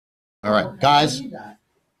All right, guys,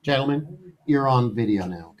 gentlemen, you're on video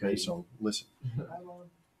now. Okay, so listen.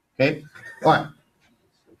 Okay, all right.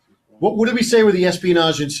 What did we say were the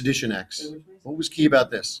Espionage and Sedition Acts? What was key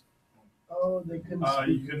about this? Oh, they couldn't.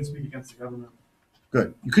 You couldn't speak against the government.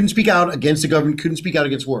 Good. You couldn't speak out against the government. Couldn't speak out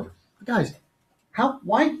against war. But guys,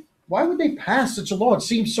 why would they pass such a law? It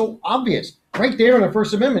seems so obvious. Right there in the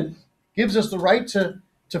First Amendment gives us the right to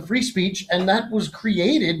free speech, and that was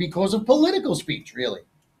created because of political speech, really.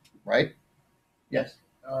 Right? Yes.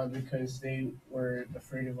 Because they were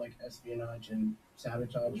afraid of like espionage and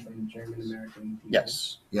sabotage from German American people.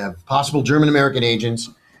 Yes. You have possible German American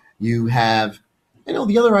agents. You have,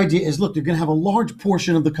 the other idea is, look, they're going to have a large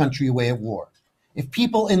portion of the country away at war. If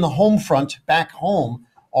people in the home front back home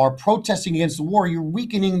are protesting against the war, you're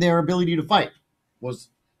weakening their ability to fight. Was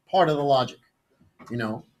part of the logic.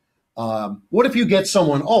 What if you get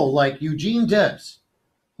someone, like Eugene Debs,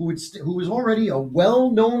 who was already a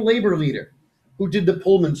well-known labor leader, who did the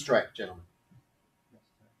Pullman strike, gentlemen?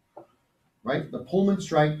 Right? The Pullman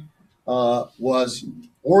strike was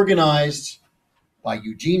organized by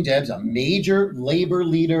Eugene Debs, a major labor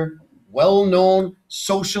leader, well-known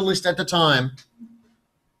socialist at the time,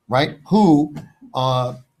 right? Who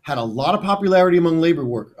had a lot of popularity among labor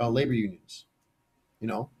unions.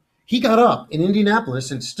 He got up in Indianapolis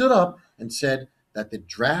and stood up and said that the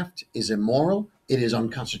draft is immoral, it is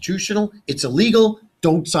unconstitutional, it's illegal.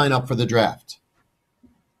 Don't sign up for the draft.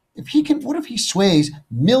 What if he sways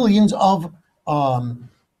millions of young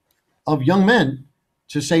men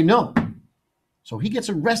to say no? So he gets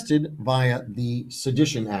arrested via the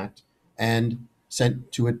Sedition Act and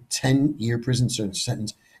sent to a 10-year prison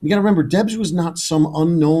sentence. You got to remember, Debs was not some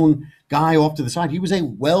unknown guy off to the side. He was a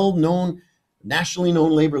well-known, nationally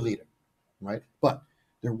known labor leader, right? But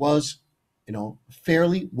there was,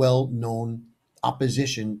 fairly well-known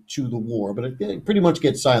opposition to the war, but it pretty much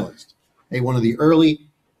gets silenced. One of the early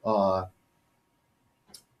pop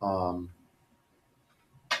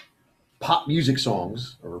music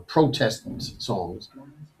songs or protest songs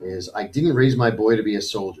is "I Didn't Raise My Boy to Be a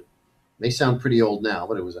Soldier." They sound pretty old now,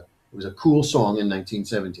 but it was a cool song in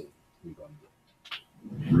 1917.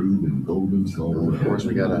 Of course,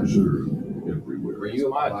 we got everywhere. Were you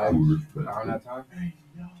alive around that time?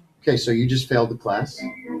 Okay, so you just failed the class.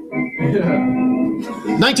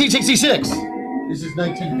 1966. This is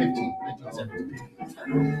 1915, 1917.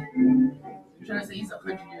 You're trying to say he's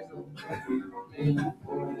 100 years old.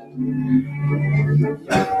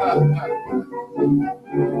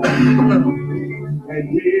 And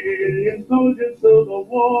million soldiers to the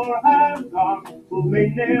war have gone, who may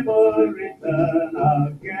never return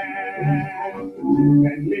again.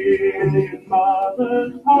 And million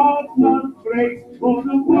mothers' hearts must break for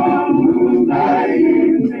the one who's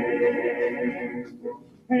dying there.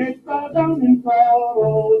 Heads bowed down in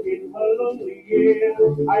sorrow in her lonely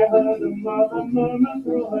years. I heard a mother murmur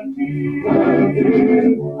through her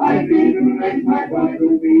tears. I didn't raise my boy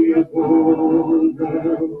to be a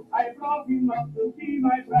soldier. I brought him up to be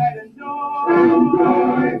my pride and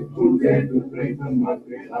joy. Who dared to break the mud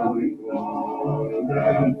without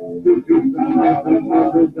enclosure, to choose the life of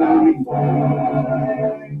mother's dying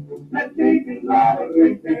boy. Let's take his life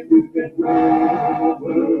and take his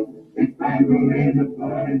trouble. It's time to lay the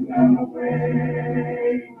blood and run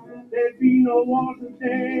away. There'd be no war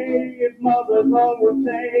today if mother's love would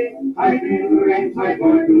say, I didn't raise my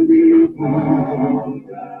boy to be a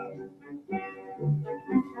soldier.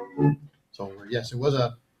 So, yes, it was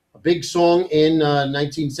a big song in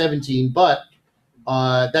 1917, but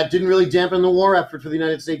that didn't really dampen the war effort for the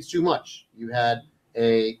United States too much. You had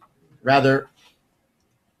a rather,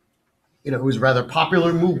 it was a rather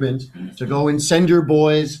popular movement to go and send your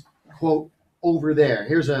boys, quote, over there.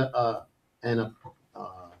 Here's an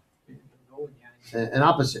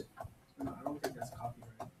opposite. I don't think that's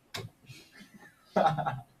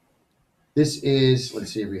copyright. This is,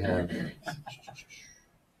 let's see if we have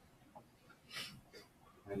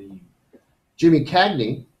Jimmy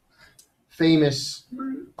Cagney, famous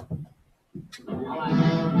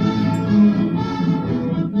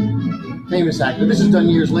actor. This is done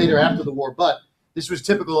years later after the war, but this was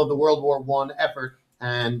typical of the World War I effort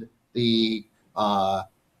and the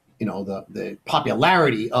the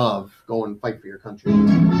popularity of go and fight for your country.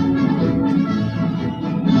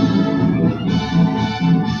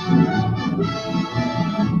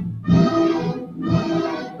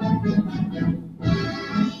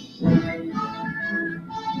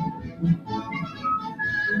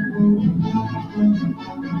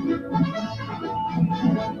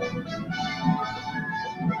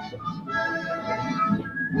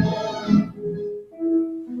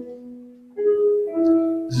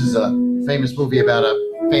 This is a famous movie about a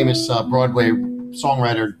famous Broadway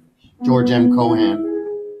songwriter George M. Cohan.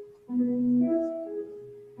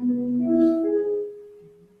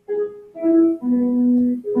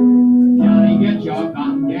 Johnny, get your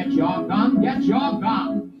gun, get your gun, get your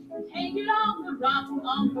gun. Take it on the run,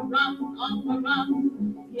 on the run, on the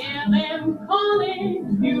run. Hear them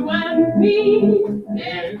calling you and me.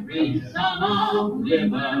 Every son of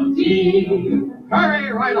liberty.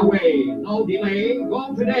 Hurry right away, no delay,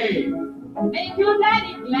 go today. Make your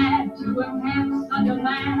daddy glad to have had such a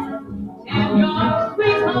lad. Tell your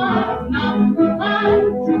sweetheart not to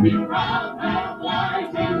mind, to be proud and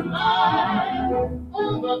white and light.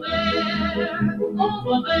 Over there,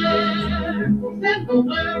 send the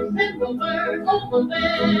word over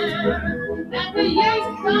there. That the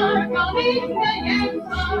Yanks are coming, the Yanks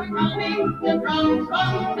are coming, the drums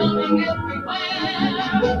are coming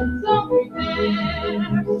everywhere. So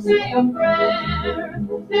prepare, say a prayer,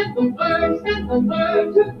 send the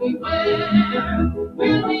word to beware.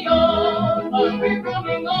 We'll be over, we're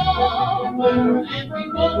coming over, and we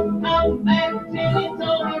won't come back till it's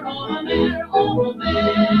over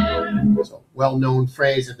there. So, well-known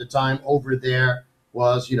phrase at the time, over there,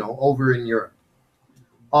 was, over in Europe.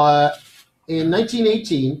 In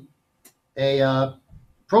 1918, a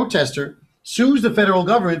protester sues the federal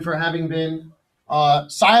government for having been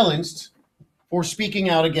silenced for speaking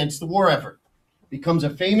out against the war effort. Becomes a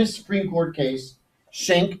famous Supreme Court case,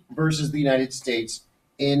 Schenck versus the United States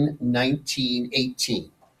in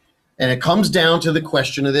 1918. And it comes down to the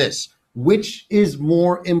question of this: which is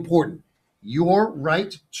more important? Your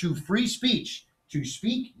right to free speech, to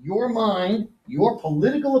speak your mind, your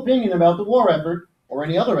political opinion about the war effort or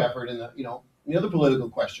any other effort in the, any other political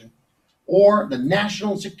question, or the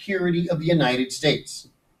national security of the United States,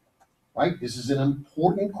 right? This is an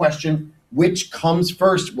important question. Which comes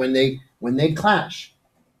first when they clash?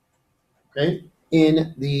 Okay.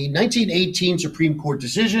 In the 1918 Supreme Court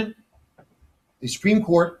decision, the Supreme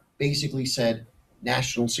Court basically said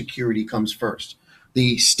national security comes first.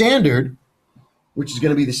 The standard, which is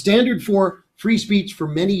going to be the standard for free speech for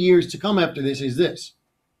many years to come after this, is this: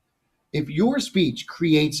 if your speech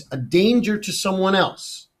creates a danger to someone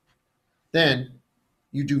else, then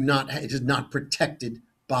it is not protected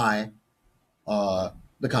by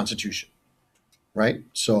the Constitution, right?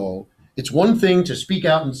 So it's one thing to speak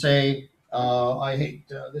out and say, I hate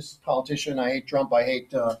this politician, I hate Trump, I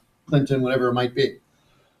hate Clinton, whatever it might be,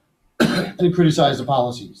 and criticize the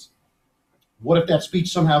policies. What if that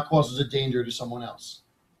speech somehow causes a danger to someone else?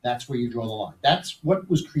 That's where you draw the line. That's what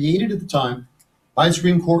was created at the time by the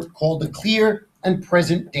Supreme Court, called the clear and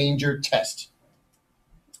present danger test.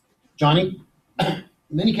 Johnny, in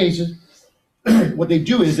many cases, what they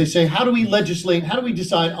do is they say, how do we legislate? How do we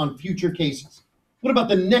decide on future cases? What about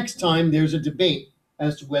the next time there's a debate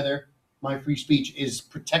as to whether my free speech is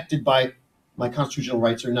protected by my constitutional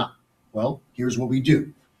rights or not? Well, here's what we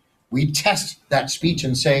do. We test that speech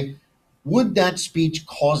and say, would that speech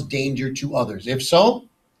cause danger to others? If so,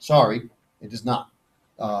 sorry, it does not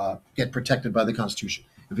get protected by the Constitution.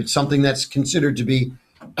 If it's something that's considered to be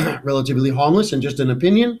relatively harmless and just an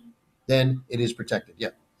opinion, then it is protected. Yeah.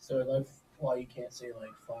 So that's why you can't say like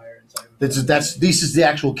fire inside. This is the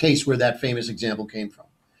actual case where that famous example came from.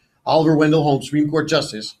 Oliver Wendell Holmes, Supreme Court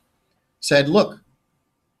Justice, said, look,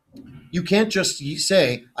 you can't just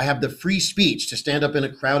say I have the free speech to stand up in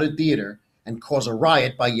a crowded theater and cause a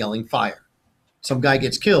riot by yelling fire. Some guy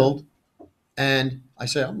gets killed, and I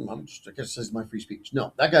say, I guess this is my free speech.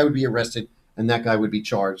 No, that guy would be arrested, and that guy would be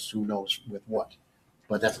charged, who knows with what.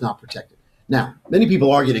 But that's not protected. Now, many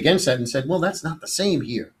people argued against that and said, well, that's not the same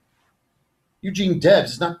here. Eugene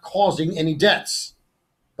Debs is not causing any deaths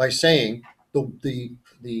by saying the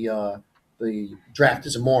draft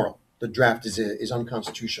is immoral. The draft is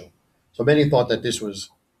unconstitutional. So many thought that this was,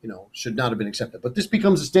 should not have been accepted. But this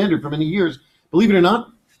becomes a standard for many years. Believe it or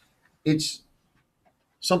not, it's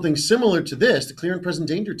something similar to this, the clear and present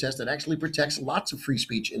danger test, that actually protects lots of free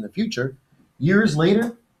speech in the future. Years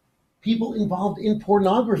later, people involved in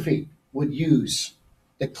pornography would use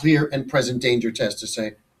the clear and present danger test to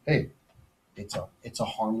say, hey, it's a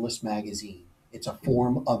harmless magazine. It's a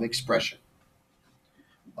form of expression.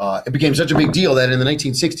 It became such a big deal that in the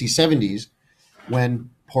 1960s, 70s, when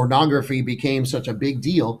pornography became such a big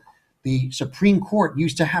deal, the Supreme Court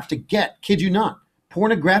used to have to get, kid you not,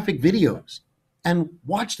 pornographic videos and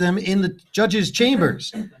watch them in the judge's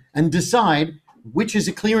chambers and decide which is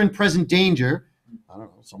a clear and present danger. I don't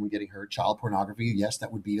know, someone getting hurt, child pornography, yes,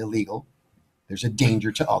 that would be illegal. There's a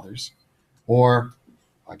danger to others. Or,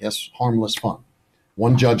 I guess, harmless fun.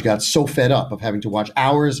 One judge got so fed up of having to watch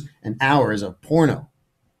hours and hours of porno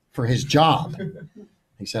for his job.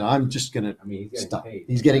 He said, I'm just going to I mean, he's getting stop. paid.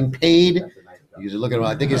 He's getting paid. That's a nice job. You should look at him.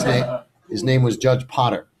 I think his name was Judge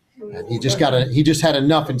Potter. And he just had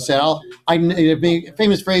enough and said, a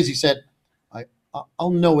famous phrase, he said,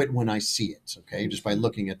 I'll know it when I see it, okay? Just by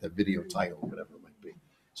looking at the video title, whatever it might be.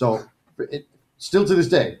 So still to this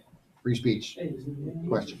day, free speech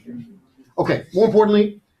question. Okay, more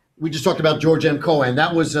importantly, we just talked about George M. Cohan.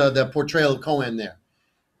 That was the portrayal of Cohan there.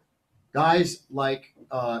 Guys like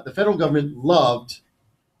the federal government loved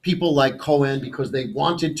people like Cohan because they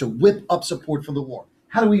wanted to whip up support for the war.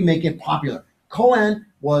 How do we make it popular? Cohan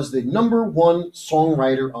was the #1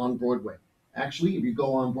 songwriter on Broadway. Actually, if you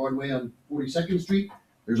go on Broadway on 42nd Street,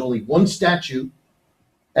 there's only one statue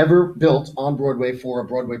ever built on Broadway for a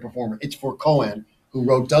Broadway performer. It's for Cohan, who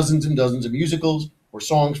wrote dozens and dozens of musicals or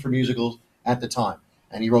songs for musicals at the time.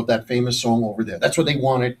 And he wrote that famous song over there. That's what they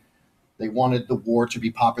wanted. They wanted the war to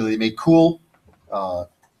be popular. They made cool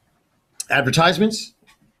advertisements.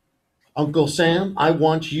 Uncle Sam, I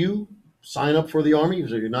want you. Sign up for the army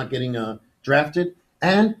so you're not getting drafted.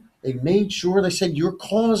 And they made sure, they said, your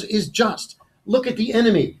cause is just. Look at the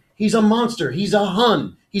enemy. He's a monster. He's a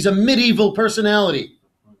Hun. He's a medieval personality.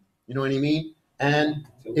 You know what I mean? And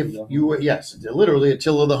if you were, yes, literally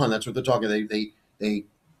Attila the Hun. That's what they're talking. They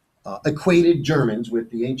equated Germans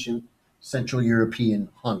with the ancient Central European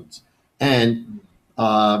Huns. And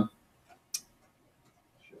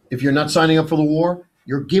if you're not signing up for the war,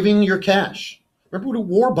 you're giving your cash. Remember what a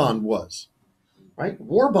war bond was, right?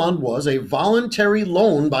 War bond was a voluntary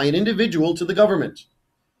loan by an individual to the government.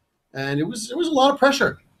 And it was a lot of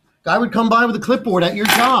pressure. Guy would come by with a clipboard at your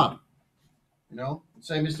job,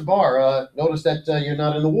 say, Mr. Barr, notice that you're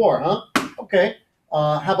not in the war, huh? Okay.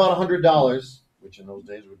 How about $100, which in those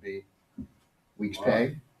days would be week's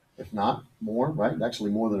pay, if not more, right?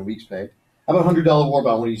 Actually more than a week's pay. How about $100 war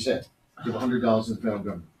bond? What do you say? Give $100 to the federal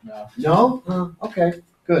government. No? Okay,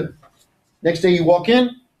 good. Next day you walk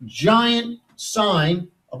in, giant sign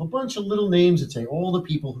of a bunch of little names that say all the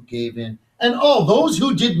people who gave in. And those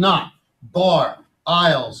who did not. Barr,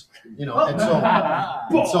 Isles, and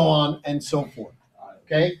so on and so forth.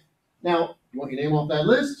 Okay? Now, you want your name off that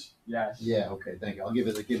list? Yes. Yeah, okay, thank you. I'll give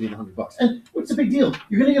you the $100. And what's the big deal?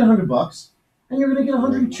 You're gonna get $100 and you're gonna get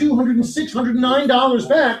 $102, $106, $109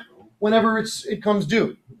 back whenever it comes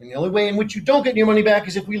due. And the only way in which you don't get your money back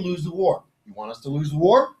is if we lose the war. You want us to lose the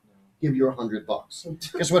war? Give you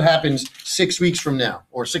 $100. Guess what happens 6 weeks from now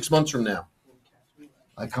or 6 months from now?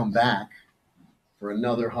 I come back for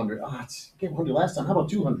another 100. I gave 100 last time. How about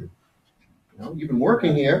 200? You've been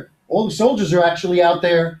working here. All the soldiers are actually out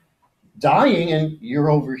there dying, and you're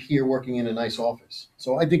over here working in a nice office.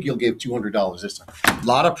 So I think you'll give $200 this time. A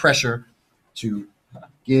lot of pressure to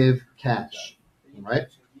give cash, right?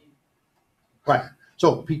 Right.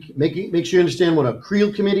 So make sure you understand what a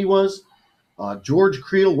Creel committee was. George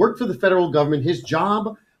Creel worked for the federal government. His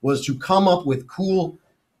job was to come up with cool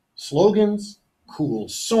slogans, cool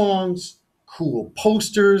songs, cool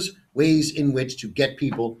posters, ways in which to get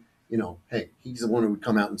people, hey, he's the one who would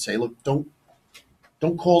come out and say, look, don't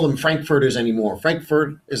call them Frankfurters anymore.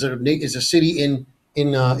 Frankfurt is a city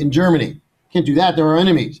in Germany. Can't do that. They're our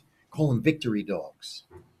enemies. Call them victory dogs.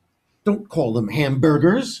 Don't call them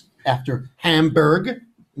hamburgers after Hamburg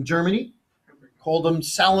in Germany. Call them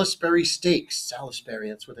Salisbury steaks. Salisbury,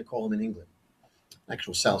 that's what they call them in England.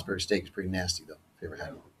 Actual Salisbury steak is pretty nasty, though, if you ever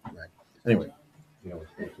had one. Right. Anyway.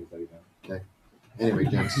 Okay. Anyway,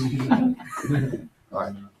 gents. All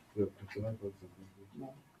right.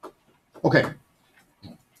 Okay.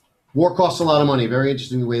 War costs a lot of money. Very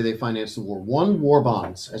interesting the way they finance the war. One, war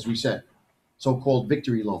bonds, as we said, so-called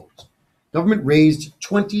victory loans. Government raised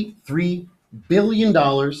 $23 billion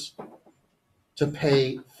to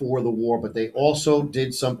pay for the war, but they also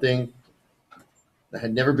did something that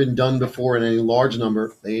had never been done before in any large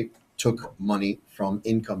number. They took money from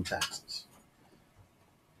income taxes.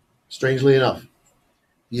 Strangely enough,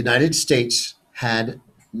 the United States had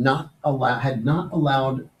not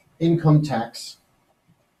allowed income tax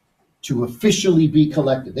to officially be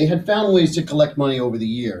collected. They had found ways to collect money over the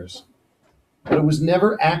years, but it was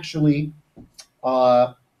never actually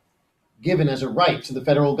given as a right to the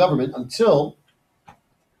federal government until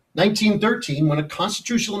 1913, when a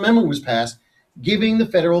constitutional amendment was passed giving the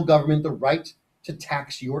federal government the right to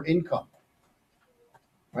tax your income.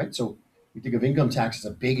 Right? So we think of income tax as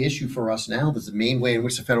a big issue for us now. That's the main way in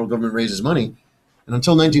which the federal government raises money. And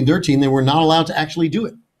until 1913, they were not allowed to actually do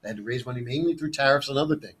it. They had to raise money mainly through tariffs and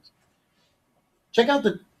other things. Check out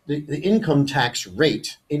the income tax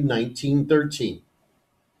rate in 1913.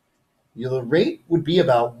 The rate would be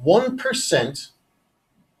about 1%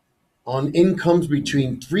 on incomes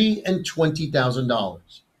between $3,000 and $20,000.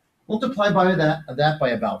 Multiply by that by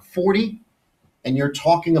about 40, and you're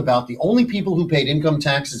talking about the only people who paid income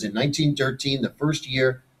taxes in 1913, the first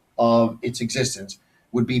year of its existence,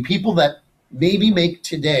 would be people that maybe make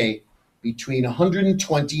today between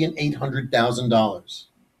 $120,000 and $800,000,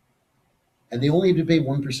 and they only have to pay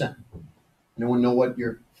 1%. No one know what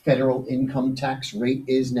your federal income tax rate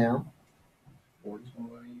is now?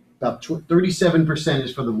 About 37%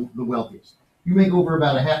 is for the wealthiest. You make over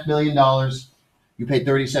about $500,000, you pay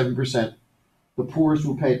 37%. The poorest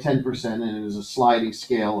will pay 10%, and it is a sliding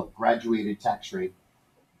scale of graduated tax rate.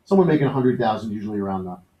 Someone making $100,000 usually around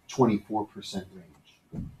the 24%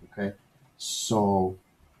 range. Okay, so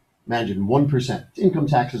imagine 1%. Income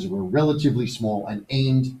taxes were relatively small and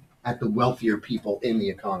aimed at the wealthier people in the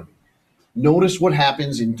economy. Notice what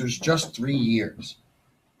happens in just 3 years.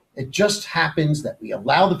 It just happens that we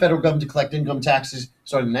allow the federal government to collect income taxes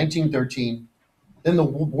starting in 1913. Then the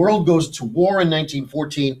world goes to war in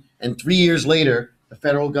 1914, and 3 years later, the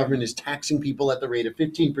federal government is taxing people at the rate of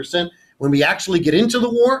 15%. When we actually get into the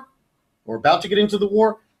war, we're about to get into the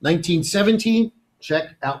war, 1917,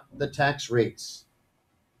 check out the tax rates.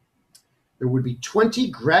 There would be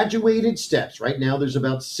 20 graduated steps. Right now, there's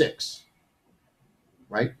about 6,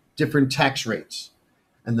 right? Different tax rates.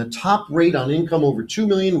 And the top rate on income over 2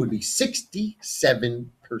 million would be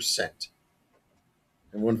 67%.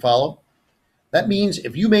 Everyone follow? That means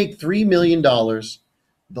if you make $3 million,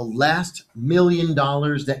 the last $1 million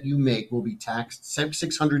that you make will be taxed.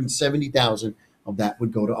 670,000 of that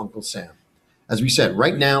would go to Uncle Sam. As we said,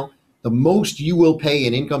 right now, the most you will pay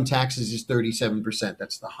in income taxes is 37%.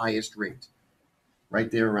 That's the highest rate. Right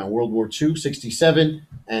there around World War II, 67.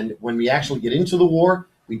 And when we actually get into the war,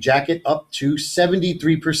 we jack it up to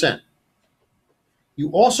 73%.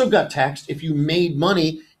 You also got taxed if you made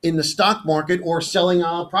money in the stock market or selling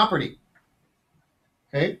a property.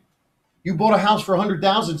 Okay? You bought a house for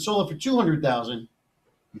 $100,000, sold it for $200,000.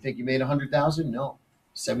 You think you made $100,000? No.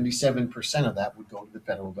 77% of that would go to the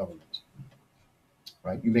federal government.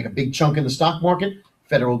 Right? You make a big chunk in the stock market,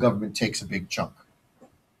 federal government takes a big chunk.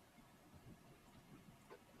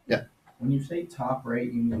 Yeah. When you say top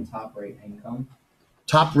rate, you mean top rate income?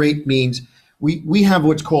 Top rate means we have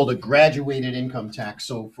what's called a graduated income tax.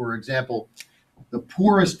 So, for example, the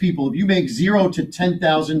poorest people, if you make $0 to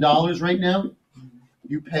 $10,000 right now,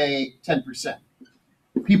 you pay 10%.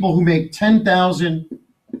 People who make $10,000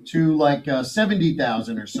 to like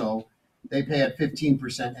 70,000 or so, they pay at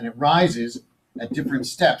 15%, and it rises at different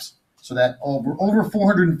steps. So that over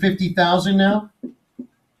 450,000 now,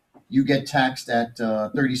 you get taxed at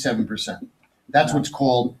 37%. That's what's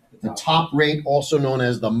called the top rate, also known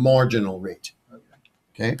as the marginal rate.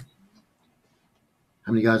 Okay.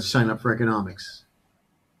 How many guys are signing up for economics?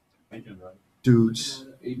 Dudes,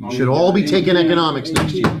 you should all be taking economics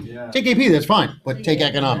next year. Take AP, that's fine, but take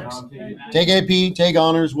economics. Take AP, take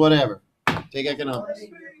honors, whatever. Take economics.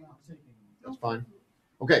 That's fine.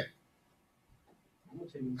 Okay.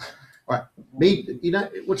 All right.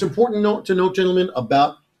 What's important to note, gentlemen,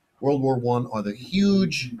 about World War I are the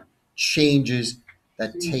huge changes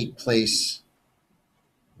that take place,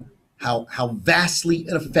 how vastly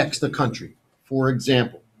it affects the country. For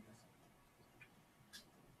example,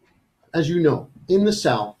 as you know, in the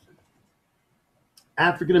South,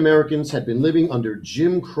 African Americans had been living under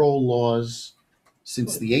Jim Crow laws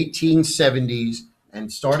since the 1870s,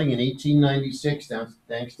 and starting in 1896,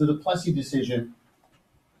 thanks to the Plessy decision,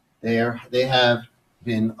 they have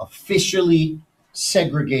been officially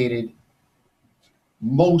segregated.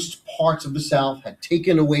 Most parts of the South had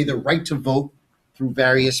taken away the right to vote through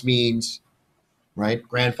various means, right?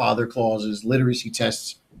 Grandfather clauses, literacy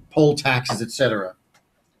tests, poll taxes, etc.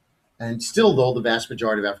 And still, though, the vast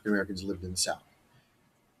majority of African Americans lived in the South.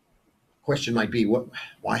 Question might be,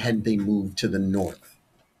 why hadn't they moved to the North?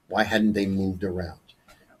 Why hadn't they moved around?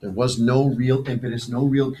 There was no real impetus, no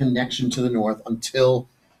real connection to the North until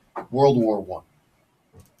World War I.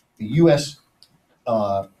 The U.S.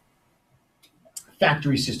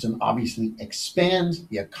 Factory system obviously expands.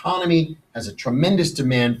 The economy has a tremendous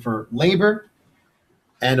demand for labor.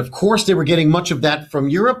 And of course, they were getting much of that from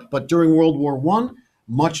Europe, but during World War I,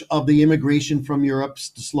 much of the immigration from Europe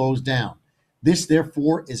slows down. This,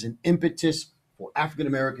 therefore, is an impetus for African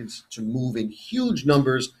Americans to move in huge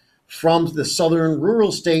numbers from the southern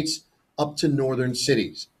rural states up to northern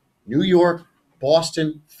cities. New York,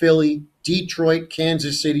 Boston, Philly, Detroit,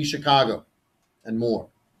 Kansas City, Chicago, and more,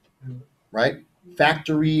 right?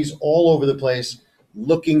 Factories all over the place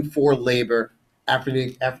looking for labor.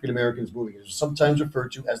 African Americans moving. It is sometimes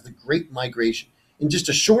referred to as the Great Migration. In just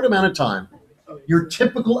a short amount of time, your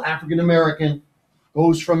typical African American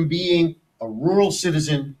goes from being a rural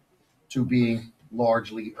citizen to being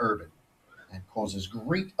largely urban and causes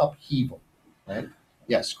great upheaval, right?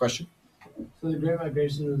 Yes, question? So the Great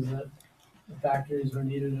Migration is that the factories were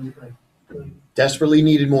needed in like Desperately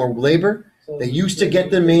needed more labor. so They used to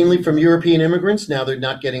get them mainly from European immigrants. Now they're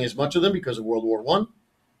not getting as much of them because of World War I.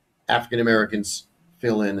 African Americans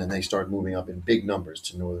fill in and they start moving up in big numbers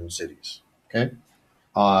to northern cities. Okay?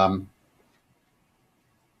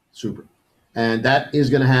 Super. And that is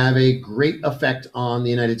going to have a great effect on the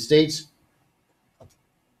United States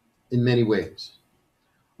in many ways.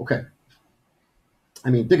 Okay. I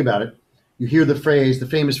mean, think about it. You hear the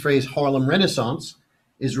famous phrase Harlem Renaissance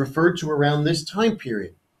is referred to around this time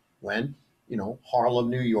period when, Harlem,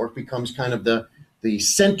 New York becomes kind of the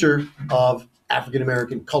center of African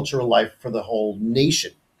American cultural life for the whole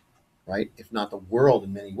nation, right? If not the world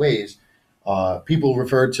in many ways. People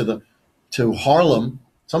refer to Harlem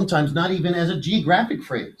sometimes not even as a geographic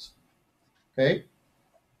phrase. Okay?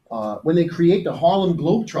 When they create the Harlem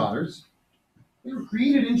Globetrotters, they were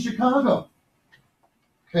created in Chicago.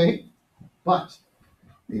 Okay? But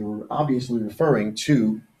they were obviously referring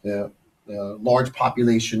to the large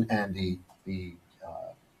population and the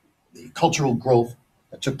cultural growth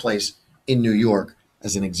that took place in New York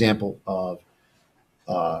as an example of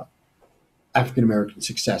African American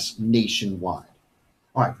success nationwide.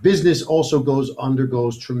 All right, business also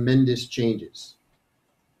undergoes tremendous changes.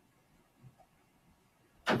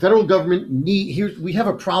 The federal government we have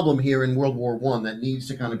a problem here in World War I that needs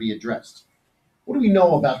to kind of be addressed. What do we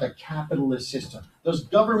know about the capitalist system? Does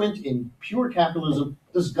government, in pure capitalism,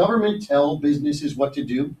 does government tell businesses what to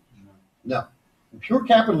do? No. In pure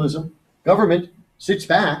capitalism, government sits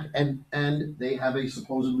back and they have a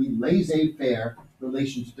supposedly laissez-faire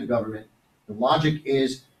relationship to government. The logic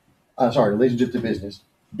is, relationship to business.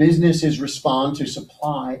 Businesses respond to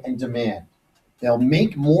supply and demand. They'll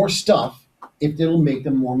make more stuff if it'll make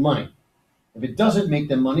them more money. If it doesn't make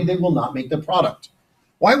them money, they will not make the product.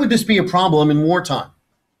 Why would this be a problem in wartime?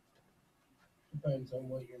 depends on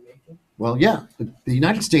what you're making. Well, yeah, the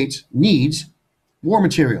United States needs war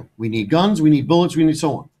material. We need guns, we need bullets, we need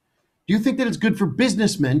so on. Do you think that it's good for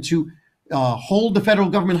businessmen to hold the federal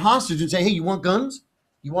government hostage and say, hey, you want guns?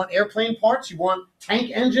 You want airplane parts? You want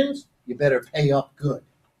tank engines? You better pay up good.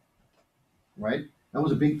 Right? That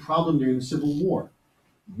was a big problem during the Civil War.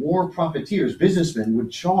 War profiteers, businessmen,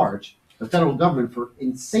 would charge the federal government for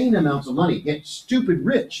insane amounts of money, get stupid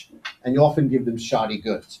rich, and you often give them shoddy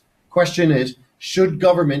goods. Question is, should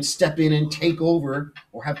government step in and take over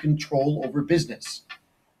or have control over business?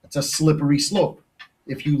 It's a slippery slope.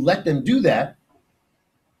 If you let them do that,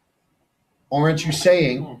 aren't you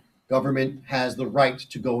saying government has the right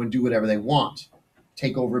to go and do whatever they want,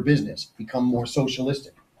 take over business, become more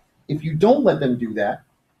socialistic? If you don't let them do that,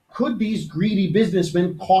 could these greedy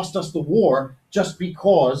businessmen cost us the war just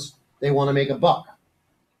because they want to make a buck,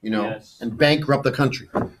 Yes. and bankrupt the country?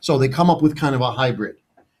 So they come up with kind of a hybrid.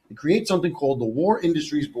 They create something called the War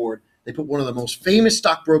Industries Board. They put one of the most famous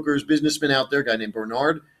stockbrokers, businessmen out there, a guy named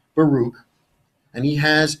Bernard Baruch, and he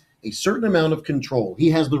has a certain amount of control. He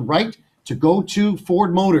has the right to go to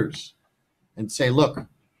Ford Motors and say, look,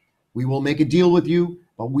 we will make a deal with you,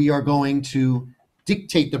 but we are going to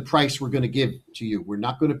dictate the price we're going to give to you. We're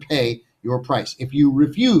not going to pay your price. If you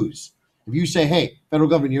refuse, if you say, hey, federal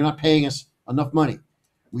government, you're not paying us enough money,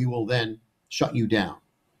 we will then shut you down.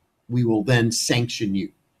 We will then sanction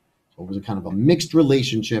you. So it was a kind of a mixed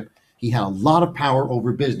relationship. He had a lot of power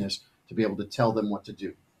over business to be able to tell them what to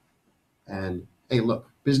do. And hey, look,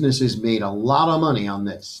 businesses made a lot of money on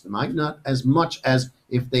this. It might not as much as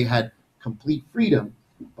if they had complete freedom,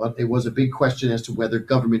 but it was a big question as to whether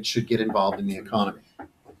government should get involved in the economy. All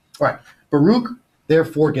right. Baruch,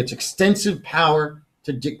 therefore, gets extensive power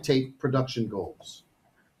to dictate production goals.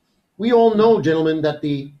 We all know, gentlemen, that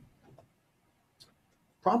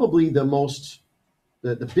probably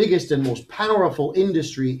the biggest and most powerful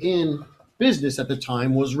industry in business at the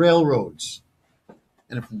time was railroads.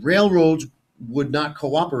 And if railroads would not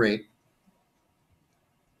cooperate,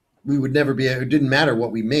 we would never be. It didn't matter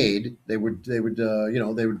what we made; they would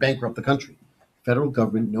bankrupt the country. Federal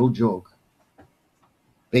government, no joke,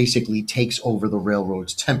 basically takes over the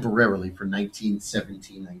railroads temporarily for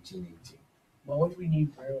 1917, 1918. Why would we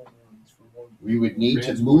need railroads for one? We would need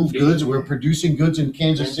to move goods. We're producing goods in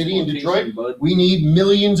Kansas City and Detroit. We need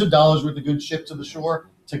millions of dollars worth of goods shipped to the shore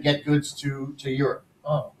to get goods to Europe.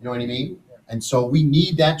 Oh, You know what I mean? And so we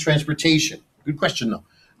need that transportation. Good question,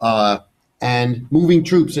 though. And moving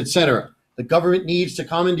troops, etc. The government needs to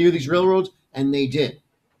commandeer these railroads, and they did.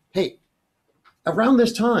 Hey, around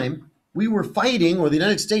this time, we were fighting, or the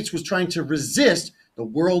United States was trying to resist the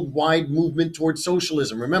worldwide movement towards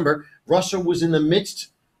socialism. Remember, Russia was in the midst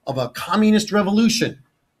of a communist revolution.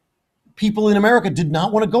 People in America did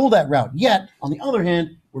not want to go that route. Yet, on the other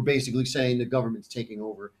hand, we're basically saying the government's taking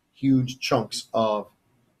over huge chunks of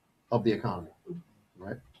the economy,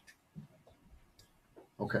 right?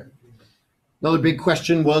 Okay. Another big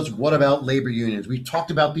question was, what about labor unions? We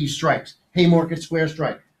talked about these strikes: Haymarket Square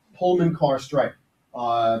strike, Pullman car strike,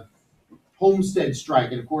 Homestead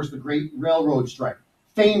strike, and of course the Great Railroad strike,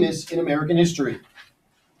 famous in American history.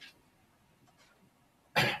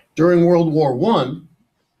 During World War I,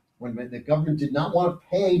 when the government did not want to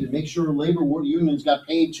pay to make sure labor unions got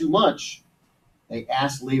paid too much, they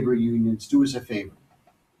asked labor unions, do us a favor.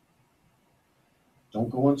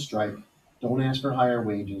 Don't go on strike. Don't ask for higher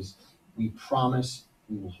wages. We promise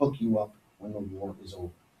we will hook you up when the war is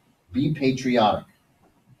over. Be patriotic,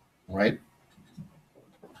 right?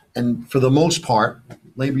 And for the most part,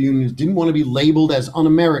 labor unions didn't want to be labeled as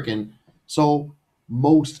un-American, so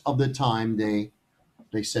most of the time they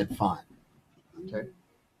said fine. Okay.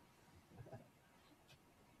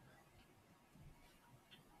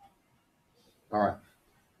 All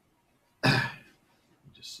right.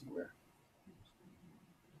 Just see where.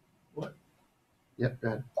 What? Yep, go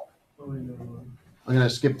ahead. Oh, no. I'm gonna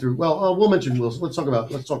skip through. Well, we'll mention Wilson. Let's talk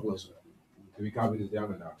Wilson. Can we copy this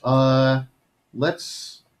down or not?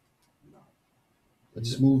 Let's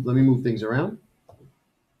move. Let me move things around.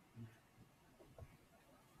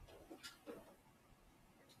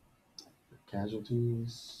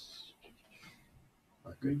 Casualties.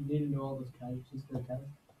 Do you need to know all those casualties for the town?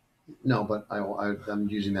 No, but I'm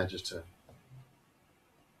using that just for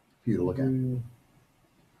you to look at.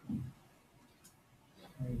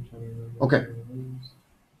 Okay.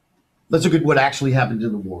 Let's look at what actually happened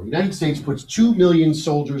in the war. The United States puts 2 million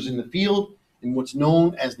soldiers in the field in what's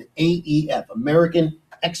known as the AEF, American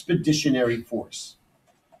Expeditionary Force.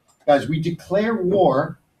 Guys, we declare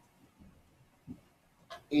war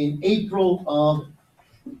in April of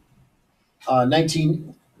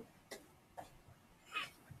 1917.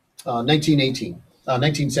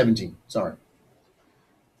 Sorry.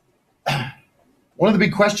 One of the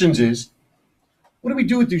big questions is, what do we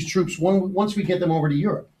do with these troops once we get them over to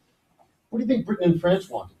Europe? What do you think Britain and France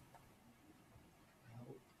wanted?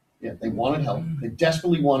 Yeah, they wanted help. They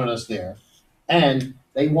desperately wanted us there. And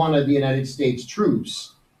they wanted the United States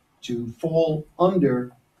troops to fall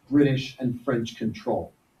under British and French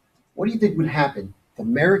control. What do you think would happen if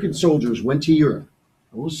American soldiers went to Europe?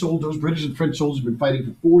 Those British and French soldiers have been fighting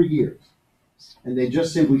for 4 years. And they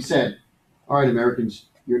just simply said, all right, Americans,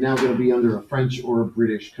 you're now going to be under a French or a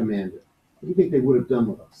British commander. What do you think they would have done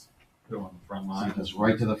with us? Go on the front line. Sent us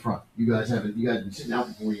right to the front. You guys have been sitting out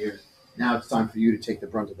for 4 years. Now it's time for you to take the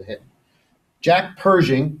brunt of the hit. John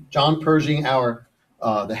Pershing,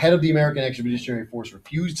 the head of the American Expeditionary Force,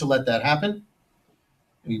 refused to let that happen.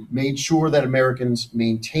 He made sure that Americans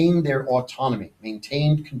maintained their autonomy,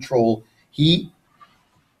 maintained control. He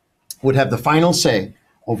would have the final say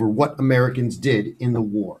over what Americans did in the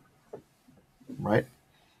war, right?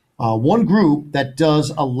 One group that does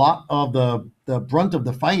a lot of the brunt of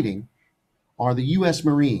the fighting are the U.S.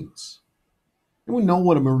 Marines. Anyone know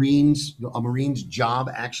what a Marine's job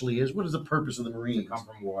actually is? What is the purpose of the Marines? To come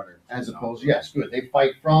from water. As opposed, yes, good. They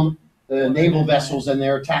fight from the naval vessels and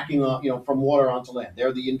they're attacking, from water onto land.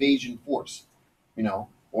 They're the invasion force,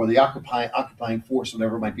 or the occupying force,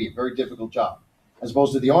 whatever it might be. A very difficult job. As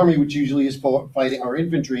opposed to the Army, which usually is fighting our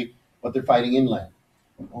infantry, but they're fighting inland.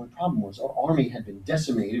 The only problem was our Army had been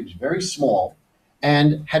decimated. It was very small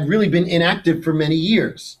and had really been inactive for many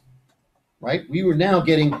years, right? We were now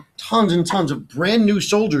getting tons and tons of brand new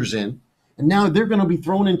soldiers in, and now they're going to be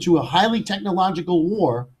thrown into a highly technological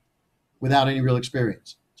war without any real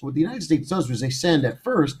experience. So what the United States does was they send at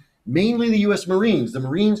first mainly the U.S. Marines. The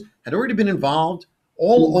Marines had already been involved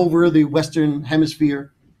all over the Western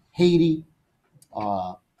Hemisphere, Haiti,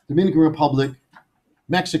 Dominican Republic,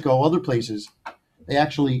 Mexico, other places. They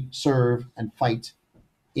actually serve and fight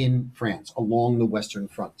in France along the Western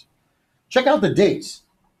Front. Check out the dates.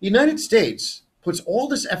 The United States puts all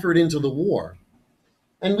this effort into the war,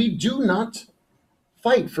 and we do not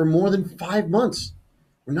fight for more than 5 months.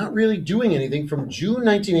 We're not really doing anything from June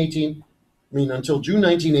 1918, until June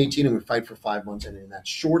 1918, and we fight for 5 months. And in that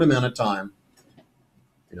short amount of time,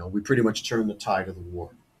 we pretty much turn the tide of the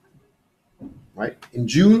war. Right? In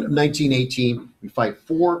June of 1918, we fight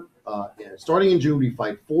starting in June, we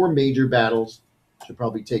fight 4 major battles. Should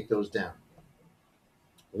probably take those down.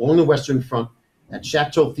 Along the Western Front, at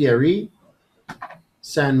Chateau Thierry,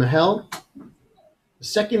 Saint-Mihiel, the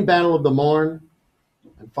Second Battle of the Marne,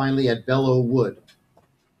 and finally at Belleau Wood.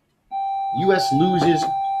 U.S. loses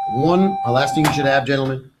last thing you should have,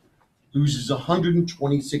 gentlemen, loses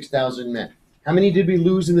 126,000 men. How many did we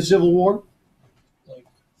lose in the Civil War? Like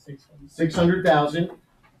 600. 600,000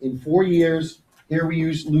 in 4 years. Here we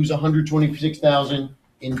lose 126,000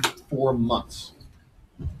 in 4 months.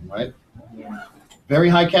 Right? Yeah. Very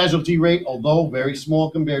high casualty rate, although very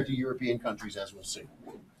small compared to European countries, as we'll see.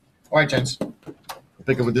 All right, gents. We'll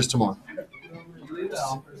pick up with this tomorrow.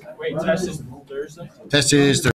 Wait, test is Thursday? Test is